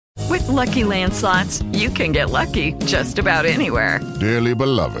Lucky Land Slots, you can get lucky just about anywhere. Dearly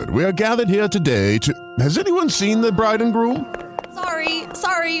beloved, we are gathered here today to... Has anyone seen the bride and groom?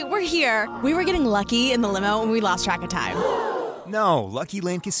 Sorry, we're here. We were getting lucky in the limo and we lost track of time. No, Lucky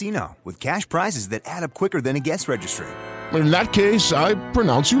Land Casino, with cash prizes that add up quicker than a guest registry. In that case, I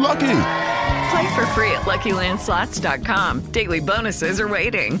pronounce you lucky. Play for free at LuckyLandSlots.com. Daily bonuses are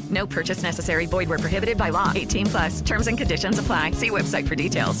waiting. No purchase necessary. Void where prohibited by law. 18+. Terms and conditions apply. See website for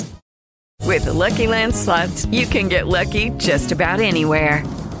details. With the Lucky Land Slots, you can get lucky just about anywhere.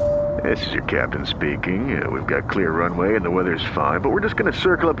 This is your captain speaking. We've got clear runway and the weather's fine, but we're just going to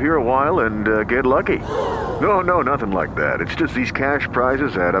circle up here a while and get lucky. No, nothing like that. It's just these cash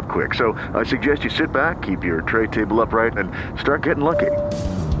prizes add up quick. So I suggest you sit back, keep your tray table upright, and start getting lucky.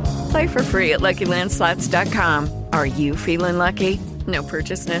 Play for free at LuckyLandSlots.com. Are you feeling lucky? No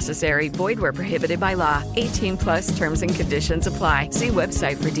purchase necessary. Void where prohibited by law. 18+ terms and conditions apply. See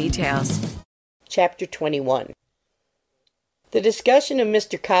website for details. Chapter 21. The discussion of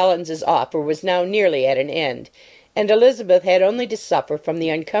Mr. Collins's offer was now nearly at an end, and Elizabeth had only to suffer from the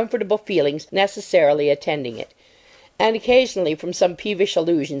uncomfortable feelings necessarily attending it, and occasionally from some peevish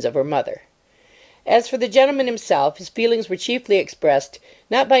allusions of her mother. As for the gentleman himself, his feelings were chiefly expressed,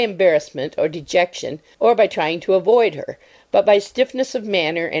 not by embarrassment or dejection, or by trying to avoid her, but by stiffness of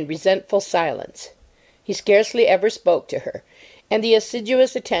manner and resentful silence. He scarcely ever spoke to her, and the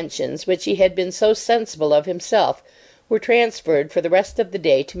assiduous attentions which he had been so sensible of himself were transferred for the rest of the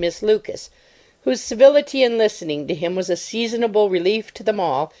day to Miss Lucas, whose civility in listening to him was a seasonable relief to them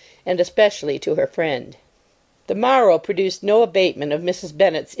all, and especially to her friend. The morrow produced no abatement of Mrs.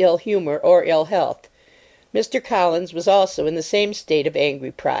 Bennet's ill humour or ill health. Mr. Collins was also in the same state of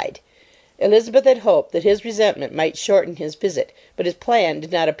angry pride. Elizabeth had hoped that his resentment might shorten his visit, but his plan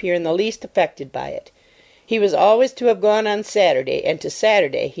did not appear in the least affected by it. He was always to have gone on Saturday, and to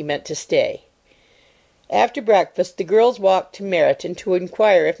Saturday he meant to stay. After breakfast the girls walked to Meryton to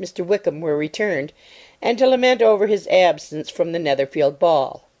inquire if Mr. Wickham were returned, and to lament over his absence from the Netherfield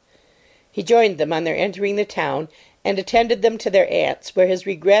ball. He joined them on their entering the town, and attended them to their aunt's, where his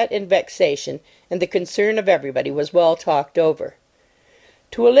regret and vexation, and the concern of everybody, was well talked over.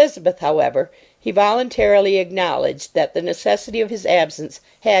 To Elizabeth, however, he voluntarily acknowledged that the necessity of his absence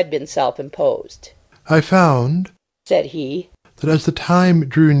had been self-imposed. "I found," said he, "that as the time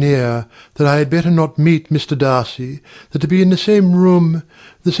drew near that I had better not meet Mr. Darcy, that to be in the same room,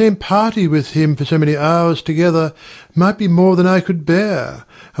 the same party with him for so many hours together, might be more than I could bear,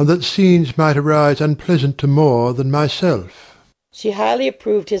 and that scenes might arise unpleasant to more than myself." She highly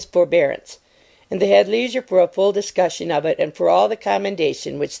approved his forbearance, and they had leisure for a full discussion of it, and for all the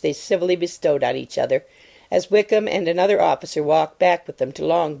commendation which they civilly bestowed on each other, as Wickham and another officer walked back with them to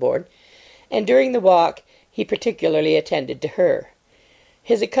Longbourn, and during the walk he particularly attended to her.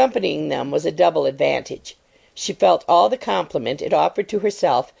 His accompanying them was a double advantage. She felt all the compliment it offered to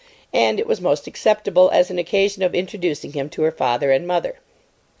herself, and it was most acceptable as an occasion of introducing him to her father and mother.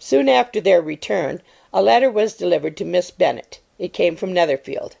 Soon after their return a letter was delivered to Miss Bennet. It came from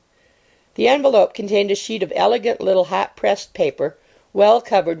Netherfield. The envelope contained a sheet of elegant little hot-pressed paper, well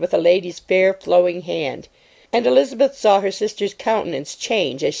covered with a lady's fair flowing hand, and Elizabeth saw her sister's countenance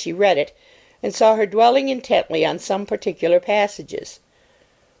change as she read it, and saw her dwelling intently on some particular passages.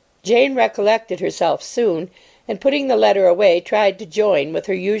 Jane recollected herself soon, and putting the letter away tried to join with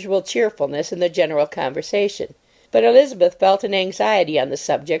her usual cheerfulness in the general conversation. But Elizabeth felt an anxiety on the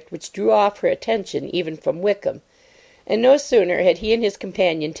subject which drew off her attention even from Wickham, and no sooner had he and his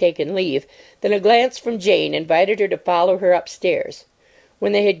companion taken leave than a glance from Jane invited her to follow her upstairs.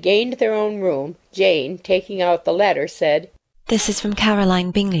 When they had gained their own room, Jane, taking out the letter, said, "This is from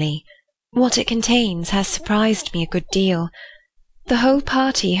Caroline Bingley. What it contains has surprised me a good deal. The whole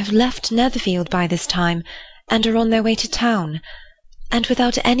party have left Netherfield by this time, and are on their way to town, and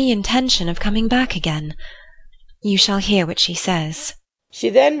without any intention of coming back again. You shall hear what she says." She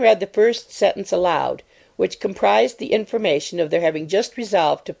then read the first sentence aloud, which comprised the information of their having just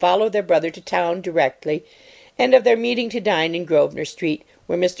resolved to follow their brother to town directly, and of their meeting to dine in Grosvenor Street,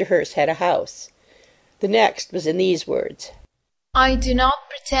 where Mr. Hurst had a house. The next was in these words: "I do not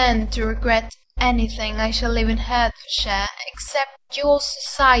pretend to regret anything I shall leave in Hertfordshire, except your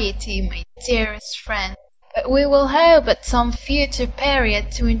society, my dearest friend. But we will hope at some future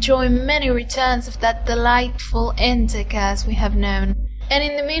period to enjoy many returns of that delightful intercourse we have known, and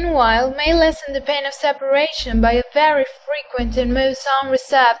in the meanwhile may lessen the pain of separation by a very frequent and most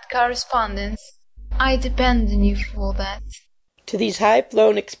unreserved correspondence. I depend on you for that." To these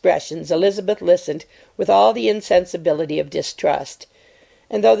high-flown expressions Elizabeth listened with all the insensibility of distrust,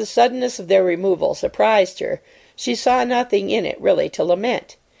 and though the suddenness of their removal surprised her, she saw nothing in it really to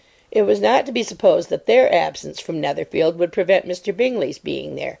lament. It was not to be supposed that their absence from Netherfield would prevent Mr. Bingley's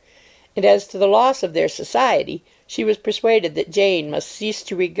being there; and as to the loss of their society, she was persuaded that Jane must cease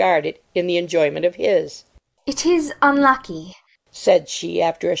to regard it in the enjoyment of his. "It is unlucky," said she,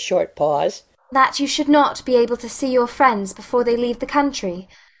 after a short pause, "that you should not be able to see your friends before they leave the country.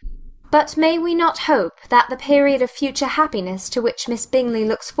 But may we not hope that the period of future happiness to which Miss Bingley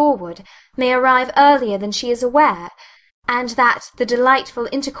looks forward may arrive earlier than she is aware, and that the delightful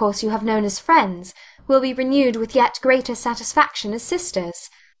intercourse you have known as friends will be renewed with yet greater satisfaction as sisters?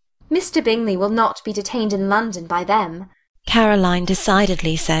 Mr. Bingley will not be detained in London by them." Caroline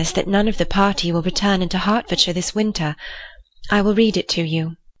decidedly says that none of the party will return into Hertfordshire this winter. I will read it to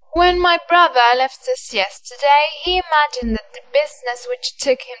you. When my brother left us yesterday, he imagined that the business which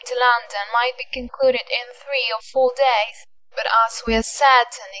took him to London might be concluded in 3 or 4 days. But as we are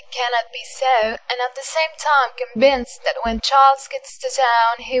certain it cannot be so, and at the same time convinced that when Charles gets to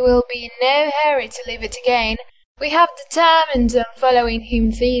town he will be in no hurry to leave it again, we have determined on following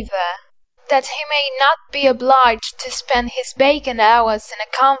him thither, that he may not be obliged to spend his vacant hours in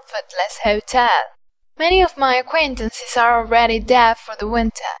a comfortless hotel. Many of my acquaintances are already there for the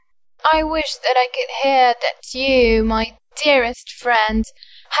winter. I wish that I could hear that you, my dearest friend,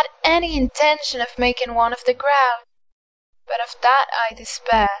 had any intention of making one of the crowd, but of that I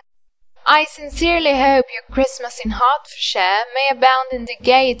despair. I sincerely hope your Christmas in Hertfordshire may abound in the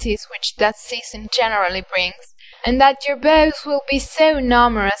gaieties which that season generally brings, and that your beaux will be so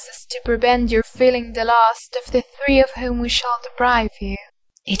numerous as to prevent your feeling the last of the 3 of whom we shall deprive you.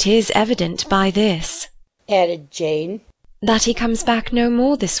 It is evident by this, added Jane, that he comes back no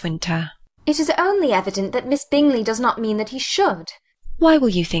more this winter. It is only evident that Miss Bingley does not mean that he should. Why will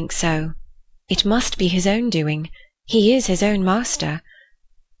you think so? It must be his own doing. He is his own master.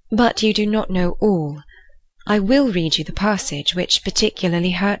 But you do not know all. I will read you the passage which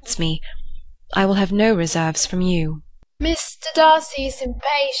particularly hurts me. I will have no reserves from you. Mr. Darcy is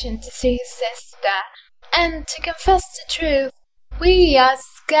impatient to see his sister, and, to confess the truth, we are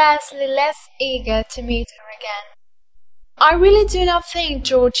scarcely less eager to meet her again. I really do not think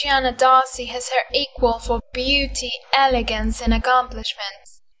Georgiana Darcy has her equal for beauty, elegance, and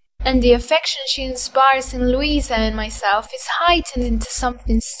accomplishments, and the affection she inspires in Louisa and myself is heightened into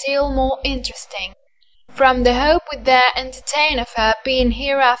something still more interesting, from the hope we dare entertain of her being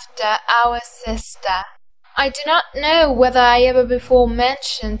hereafter our sister. I do not know whether I ever before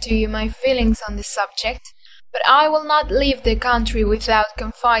mentioned to you my feelings on this subject, but I will not leave the country without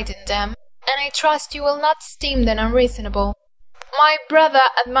confiding them, and I trust you will not esteem them unreasonable. My brother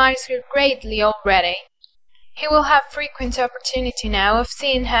admires her greatly already. He will have frequent opportunity now of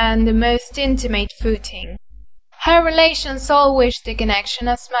seeing her on the most intimate footing. Her relations all wish the connection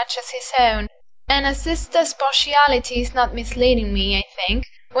as much as his own, and a sister's partiality is not misleading me, I think,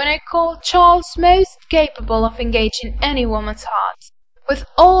 when I call Charles most capable of engaging any woman's heart, with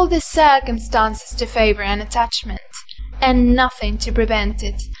all the circumstances to favour an attachment, and nothing to prevent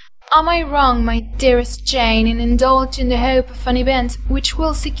it. Am I wrong, my dearest Jane, in indulging the hope of an event which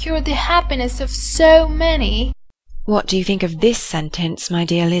will secure the happiness of so many? What do you think of this sentence, my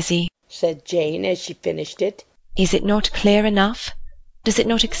dear Lizzie? said Jane, as she finished it. Is it not clear enough? Does it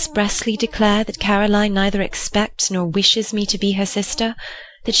not expressly declare that Caroline neither expects nor wishes me to be her sister,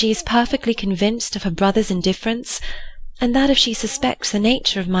 that she is perfectly convinced of her brother's indifference, and that if she suspects the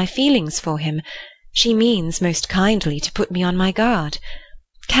nature of my feelings for him, she means most kindly to put me on my guard?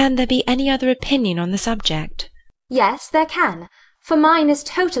 Can there be any other opinion on the subject? Yes, there can, for mine is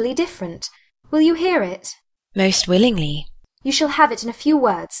totally different. Will you hear it? Most willingly. You shall have it in a few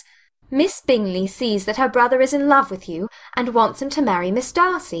words. Miss Bingley sees that her brother is in love with you, and wants him to marry Miss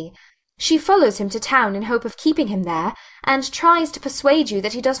Darcy. She follows him to town in hope of keeping him there, and tries to persuade you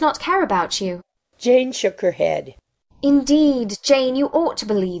that he does not care about you. Jane shook her head. Indeed, Jane, you ought to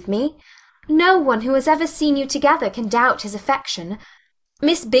believe me. No one who has ever seen you together can doubt his affection.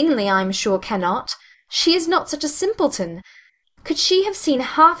 Miss Bingley, I am sure, cannot. She is not such a simpleton. Could she have seen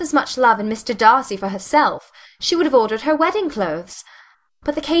half as much love in Mr. Darcy for herself, she would have ordered her wedding clothes.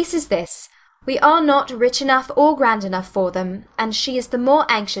 But the case is this. We are not rich enough or grand enough for them, and she is the more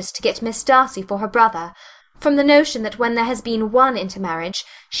anxious to get Miss Darcy for her brother, from the notion that when there has been one intermarriage,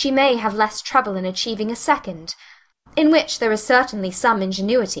 she may have less trouble in achieving a second, in which there is certainly some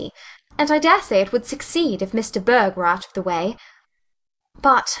ingenuity, and I dare say it would succeed if Mr. Berg were out of the way.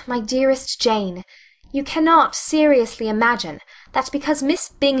 But, my dearest Jane, you cannot seriously imagine that because Miss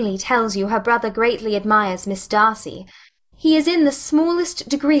Bingley tells you her brother greatly admires Miss Darcy, he is in the smallest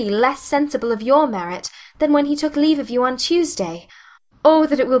degree less sensible of your merit than when he took leave of you on Tuesday, or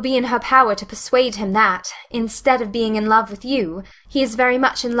that it will be in her power to persuade him that, instead of being in love with you, he is very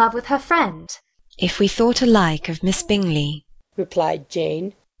much in love with her friend. If we thought alike of Miss Bingley, replied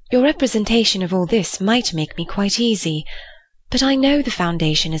Jane, your representation of all this might make me quite easy, but I know the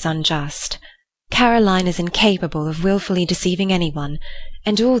foundation is unjust. Caroline is incapable of wilfully deceiving anyone,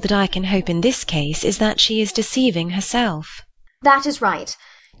 and all that I can hope in this case is that she is deceiving herself. That is right.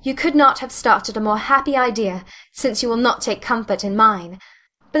 You could not have started a more happy idea, since you will not take comfort in mine.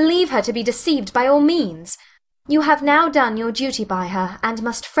 Believe her to be deceived by all means. You have now done your duty by her, and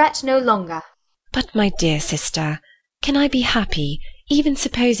must fret no longer. But, my dear sister, can I be happy, even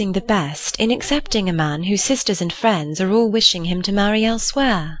supposing the best, in accepting a man whose sisters and friends are all wishing him to marry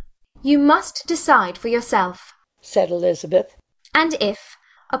elsewhere? You must decide for yourself, said Elizabeth. And if,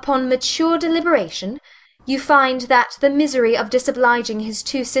 upon mature deliberation, you find that the misery of disobliging his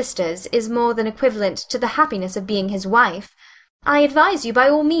two sisters is more than equivalent to the happiness of being his wife, I advise you by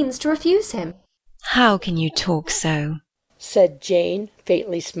all means to refuse him. How can you talk so? said Jane,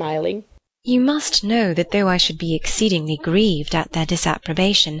 faintly smiling. You must know that though I should be exceedingly grieved at their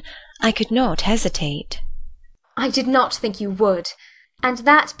disapprobation, I could not hesitate. I did not think you would, and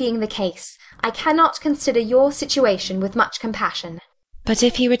that being the case, I cannot consider your situation with much compassion. But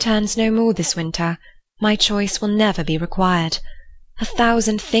if he returns no more this winter, my choice will never be required.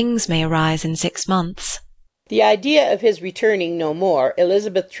 1,000 things may arise in 6 months. The idea of his returning no more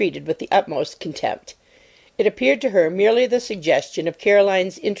Elizabeth treated with the utmost contempt. It appeared to her merely the suggestion of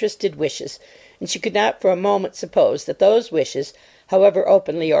Caroline's interested wishes, and she could not for a moment suppose that those wishes, however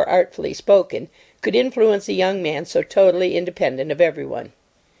openly or artfully spoken, could influence a young man so totally independent of every one.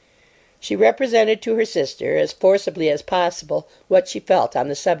 She represented to her sister as forcibly as possible what she felt on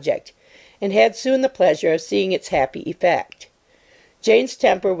the subject, and had soon the pleasure of seeing its happy effect. Jane's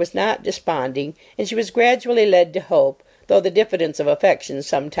temper was not desponding, and she was gradually led to hope, though the diffidence of affection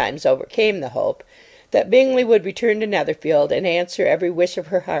sometimes overcame the hope, that Bingley would return to Netherfield and answer every wish of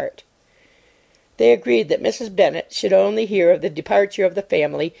her heart. They agreed that Mrs. Bennet should only hear of the departure of the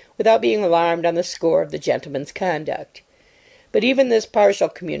family without being alarmed on the score of the gentleman's conduct. But even this partial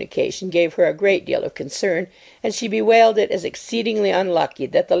communication gave her a great deal of concern, and she bewailed it as exceedingly unlucky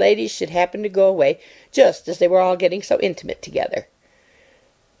that the ladies should happen to go away just as they were all getting so intimate together.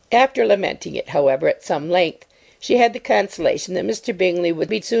 After lamenting it, however, at some length, she had the consolation that Mr. Bingley would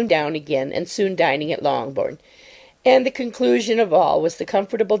be soon down again and soon dining at Longbourn, and the conclusion of all was the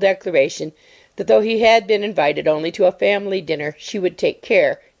comfortable declaration that though he had been invited only to a family dinner, she would take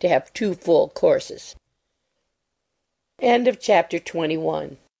care to have 2 full courses. End of chapter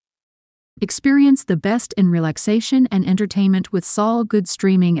 21. Experience the best in relaxation and entertainment with Saul Good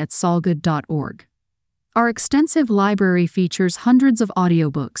streaming at saulgood.org. Our extensive library features hundreds of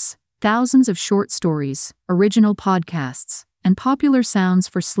audiobooks, thousands of short stories, original podcasts, and popular sounds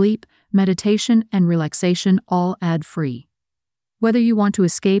for sleep, meditation, and relaxation, all ad-free. Whether you want to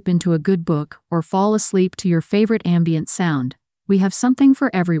escape into a good book or fall asleep to your favorite ambient sound, we have something for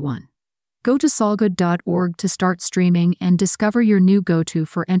everyone. Go to saulgood.org to start streaming and discover your new go-to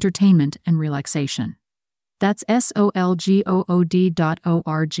for entertainment and relaxation. That's SOLGOOD.org.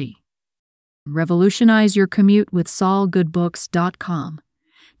 Revolutionize your commute with saulgoodbooks.com.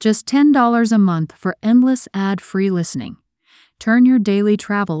 Just $10 a month for endless ad-free listening. Turn your daily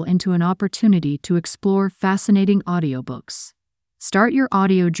travel into an opportunity to explore fascinating audiobooks. Start your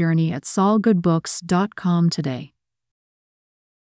audio journey at saulgoodbooks.com today.